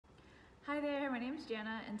Hi there, my name is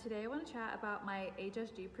Jana, and today I want to chat about my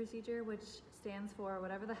HSG procedure, which stands for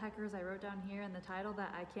whatever the heckers I wrote down here in the title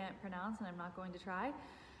that I can't pronounce and I'm not going to try.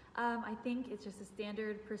 I think it's just a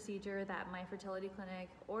standard procedure that my fertility clinic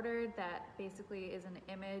ordered that basically is an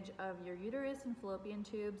image of your uterus and fallopian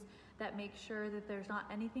tubes that makes sure that there's not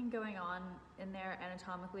anything going on in there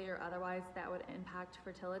anatomically or otherwise that would impact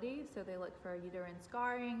fertility. So they look for uterine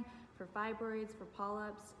scarring, for fibroids, for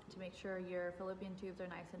polyps, to make sure your fallopian tubes are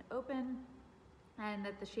nice and open and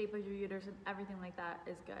that the shape of your uterus and everything like that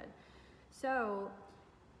is good. So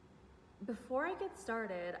before I get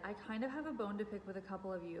started, I kind of have a bone to pick with a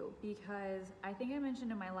couple of you because I think I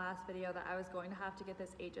mentioned in my last video that I was going to have to get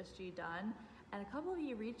this HSG done, and a couple of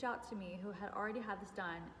you reached out to me who had already had this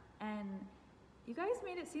done, and you guys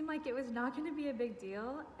made it seem like it was not going to be a big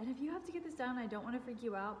deal. And if you have to get this done, I don't want to freak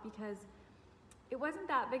you out because it wasn't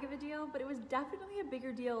that big of a deal, but it was definitely a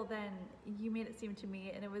bigger deal than you made it seem to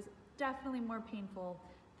me, and it was definitely more painful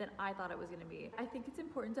than I thought it was gonna be. I think it's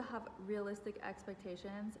important to have realistic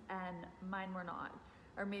expectations, and mine were not.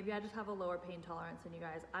 Or maybe I just have a lower pain tolerance than you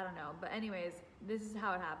guys, I don't know. But anyways, this is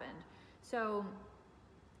how it happened. So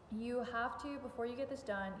you have to, before you get this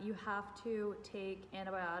done, you have to take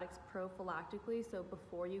antibiotics prophylactically. So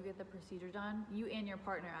before you get the procedure done, you and your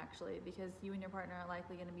partner actually, because you and your partner are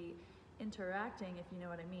likely gonna be interacting, if you know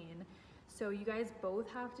what I mean. So you guys both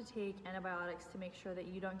have to take antibiotics to make sure that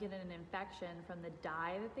you don't get an infection from the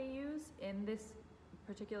dye that they use in this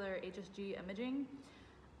particular HSG imaging.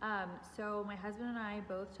 So my husband and I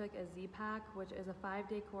both took a Z-Pak, which is a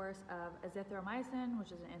 5-day course of azithromycin,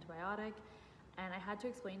 which is an antibiotic. And I had to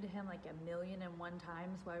explain to him like 1,000,001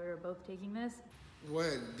 times why we were both taking this.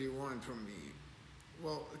 What do you want from me?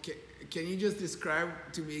 Well, can you just describe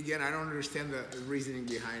to me again? I don't understand the reasoning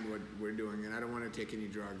behind what we're doing, and I don't want to take any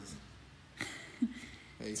drugs.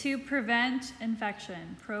 Hey. To prevent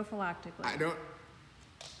infection, prophylactically. I don't...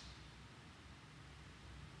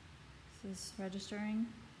 Is this registering?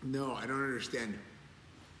 No, I don't understand.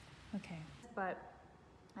 Okay. But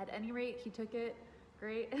at any rate, he took it.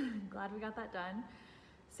 Great. Glad we got that done.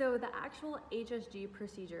 So the actual HSG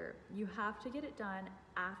procedure, you have to get it done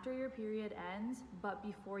after your period ends, but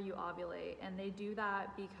before you ovulate. And they do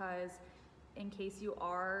that because in case you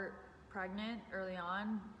are pregnant early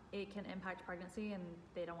on, it can impact pregnancy and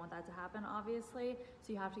they don't want that to happen, obviously.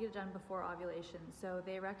 So you have to get it done before ovulation. So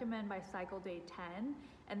they recommend by cycle day 10,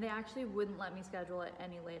 and they actually wouldn't let me schedule it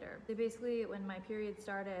any later. So basically, when my period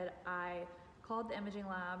started, I called the imaging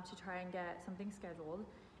lab to try and get something scheduled.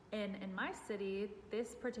 And in my city,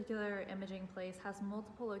 this particular imaging place has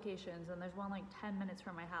multiple locations, and there's one like 10 minutes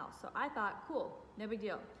from my house. So I thought, cool, no big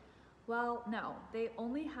deal. Well, no, they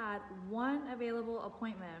only had one available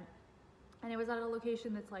appointment, and it was at a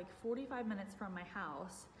location that's like 45 minutes from my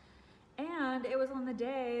house. And it was on the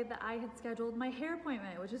day that I had scheduled my hair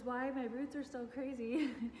appointment, which is why my roots are so crazy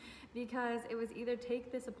because it was either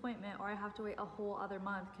take this appointment or I have to wait a whole other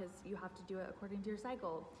month because you have to do it according to your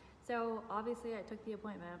cycle. So obviously I took the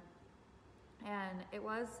appointment, and it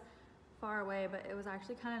was far away, but it was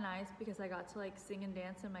actually kind of nice because I got to like sing and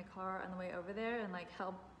dance in my car on the way over there and like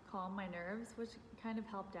help calm my nerves, which kind of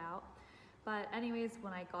helped out. But anyways,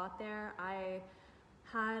 when I got there, I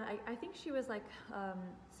think she was like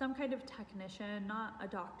some kind of technician, not a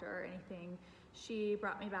doctor or anything. She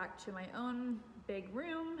brought me back to my own big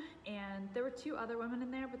room, and there were 2 other women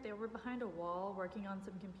in there, but they were behind a wall working on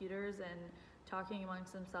some computers and talking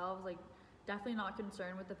amongst themselves, like definitely not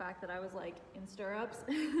concerned with the fact that I was like in stirrups.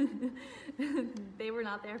 They were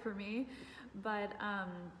not there for me. But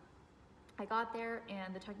I got there,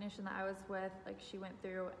 and the technician that I was with, like, she went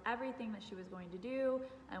through everything that she was going to do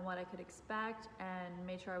and what I could expect and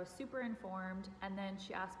made sure I was super informed. And then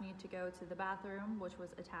she asked me to go to the bathroom, which was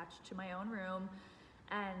attached to my own room,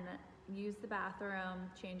 and use the bathroom,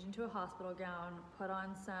 change into a hospital gown, put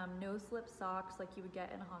on some no-slip socks like you would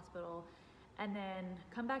get in a hospital, and then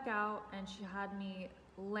come back out. And she had me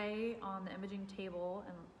lay on the imaging table,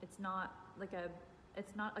 and it's not like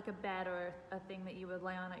a bed or a thing that you would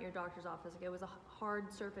lay on at your doctor's office. Like, it was a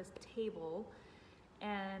hard surface table,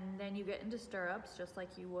 and then you get into stirrups just like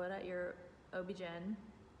you would at your OB-GYN.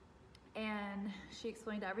 And she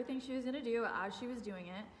explained everything she was gonna do as she was doing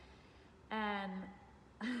it. And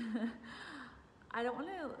I don't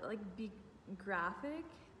wanna like be graphic,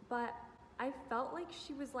 but I felt like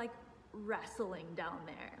she was like wrestling down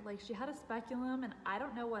there. Like, she had a speculum and I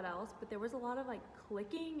don't know what else, but there was a lot of like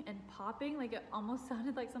clicking and popping, like it almost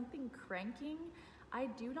sounded like something cranking. I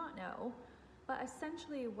do not know, but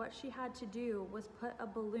essentially what she had to do was put a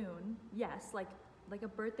balloon, yes, like a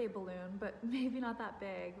birthday balloon, but maybe not that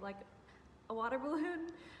big, like a water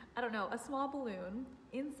balloon, I don't know, a small balloon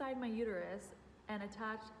inside my uterus, and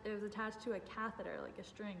it was attached to a catheter, like a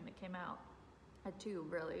string that came out, a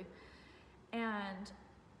tube really. And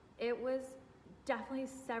it was definitely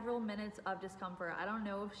several minutes of discomfort. I don't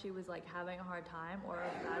know if she was like having a hard time or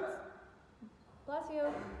if that's, bless you,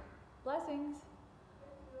 blessings.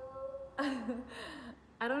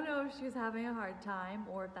 I don't know if she was having a hard time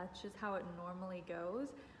or if that's just how it normally goes,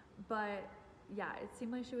 but yeah, it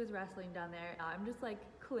seemed like she was wrestling down there. I'm just like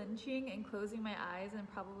clenching and closing my eyes and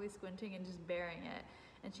probably squinting and just bearing it.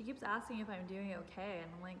 And she keeps asking if I'm doing okay, and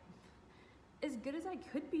I'm like, as good as I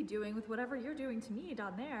could be doing with whatever you're doing to me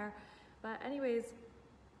down there. But anyways,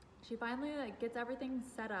 she finally like gets everything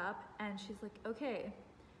set up and she's like, okay,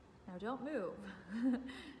 now don't move.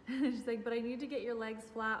 She's like, but I need to get your legs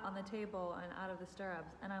flat on the table and out of the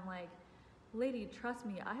stirrups. And I'm like, lady, trust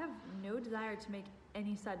me, I have no desire to make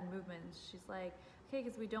any sudden movements. She's like, okay,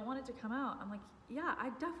 because we don't want it to come out. I'm like, yeah, I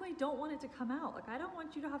definitely don't want it to come out. Like, I don't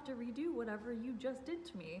want you to have to redo whatever you just did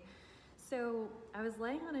to me. So I was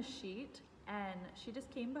laying on a sheet and she just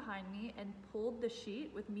came behind me and pulled the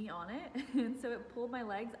sheet with me on it. And so it pulled my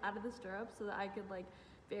legs out of the stirrups so that I could like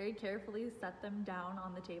very carefully set them down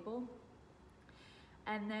on the table.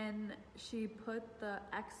 And then she put the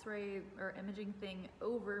x-ray or imaging thing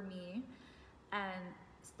over me and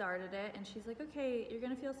started it. And she's like, okay, you're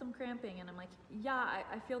gonna feel some cramping. And I'm like, yeah,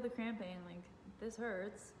 I feel the cramping. Like, this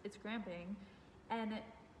hurts, it's cramping. And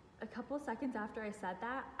a couple of seconds after I said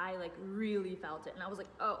that, I like really felt it. And I was like,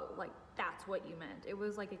 oh, like that's what you meant. It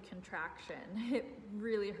was like a contraction. It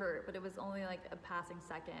really hurt, but it was only like a passing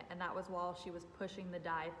second. And that was while she was pushing the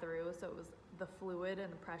dye through. So it was the fluid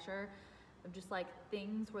and the pressure of just like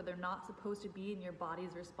things where they're not supposed to be and your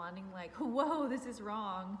body's responding like, whoa, this is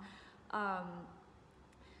wrong.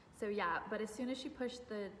 So yeah, but as soon as she pushed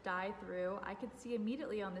the dye through, I could see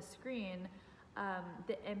immediately on the screen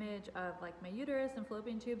the image of like my uterus and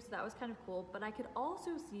fallopian tubes, so that was kind of cool. But I could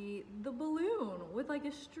also see the balloon with like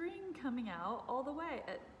a string coming out all the way.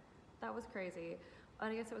 That was crazy, but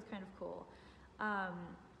I guess it was kind of cool.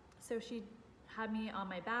 So she had me on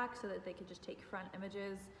my back so that they could just take front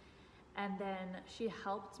images. And then she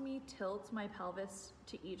helped me tilt my pelvis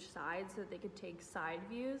to each side so that they could take side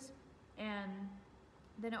views. And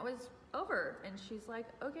then it was over. And she's like,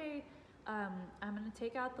 okay, I'm gonna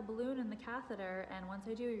take out the balloon and the catheter. And once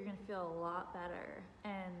I do, you're gonna feel a lot better.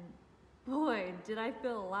 And boy, did I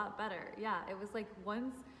feel a lot better. Yeah, it was like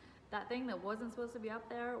once that thing that wasn't supposed to be up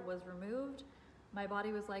there was removed, my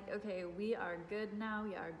body was like, okay, we are good now,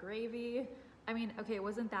 we are gravy. I mean, okay, it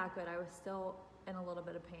wasn't that good. I was still in a little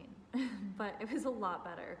bit of pain, but it was a lot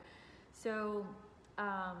better. So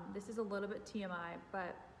this is a little bit TMI,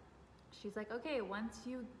 but she's like, okay, once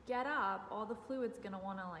you get up, all the fluid's gonna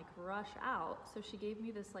wanna like rush out. So she gave me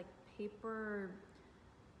this like paper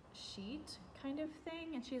sheet kind of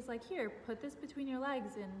thing. And she's like, here, put this between your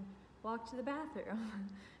legs and walk to the bathroom.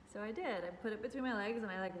 So I did. I put it between my legs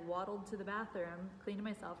and I like waddled to the bathroom, cleaned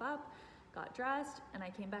myself up, got dressed, and I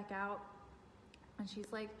came back out. And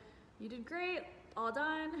she's like, you did great, all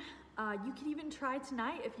done. You can even try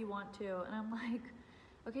tonight if you want to. And I'm like,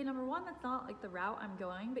 okay, number one, that's not like the route I'm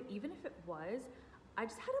going, but even if it was, I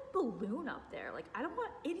just had a balloon up there. Like, I don't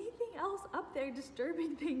want anything else up there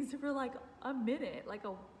disturbing things for like a minute, like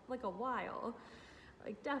a while.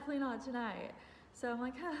 Like, definitely not tonight. So I'm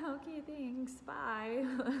like, oh, okay, thanks, bye.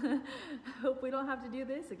 Hope we don't have to do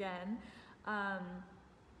this again.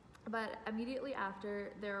 But immediately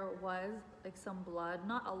after, there was like some blood,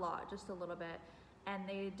 not a lot, just a little bit. And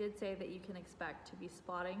they did say that you can expect to be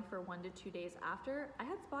spotting for 1 to 2 days after. I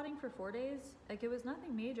had spotting for 4 days. Like, it was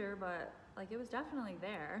nothing major, but like it was definitely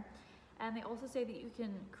there. And they also say that you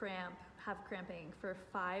can have cramping for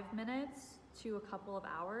 5 minutes to a couple of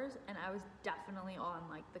hours. And I was definitely on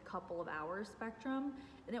like the couple of hours spectrum.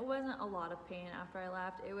 And it wasn't a lot of pain after I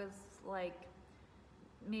left. It was like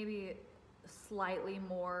maybe slightly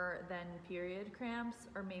more than period cramps,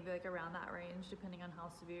 or maybe like around that range, depending on how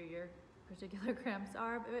severe your particular cramps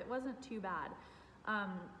are, but it wasn't too bad.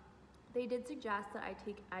 They did suggest that I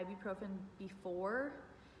take ibuprofen before,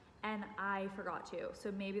 and I forgot to,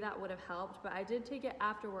 so maybe that would have helped, but I did take it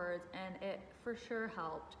afterwards and it for sure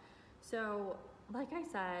helped. So like I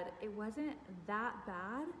said, it wasn't that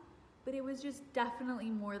bad, but it was just definitely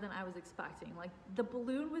more than I was expecting. Like, the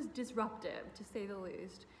balloon was disruptive, to say the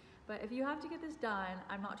least. But if you have to get this done,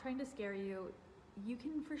 I'm not trying to scare you. You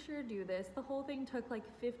can for sure do this. The whole thing took like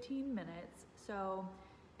 15 minutes. So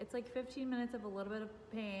it's like 15 minutes of a little bit of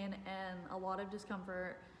pain and a lot of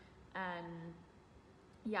discomfort. And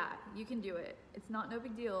yeah, you can do it. It's not no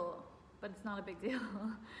big deal, but it's not a big deal.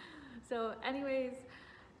 So anyways,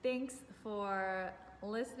 Thanks for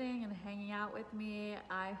listening and hanging out with me.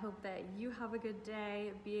 I hope that you have a good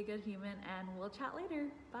day, be a good human, and we'll chat later.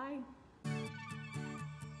 Bye.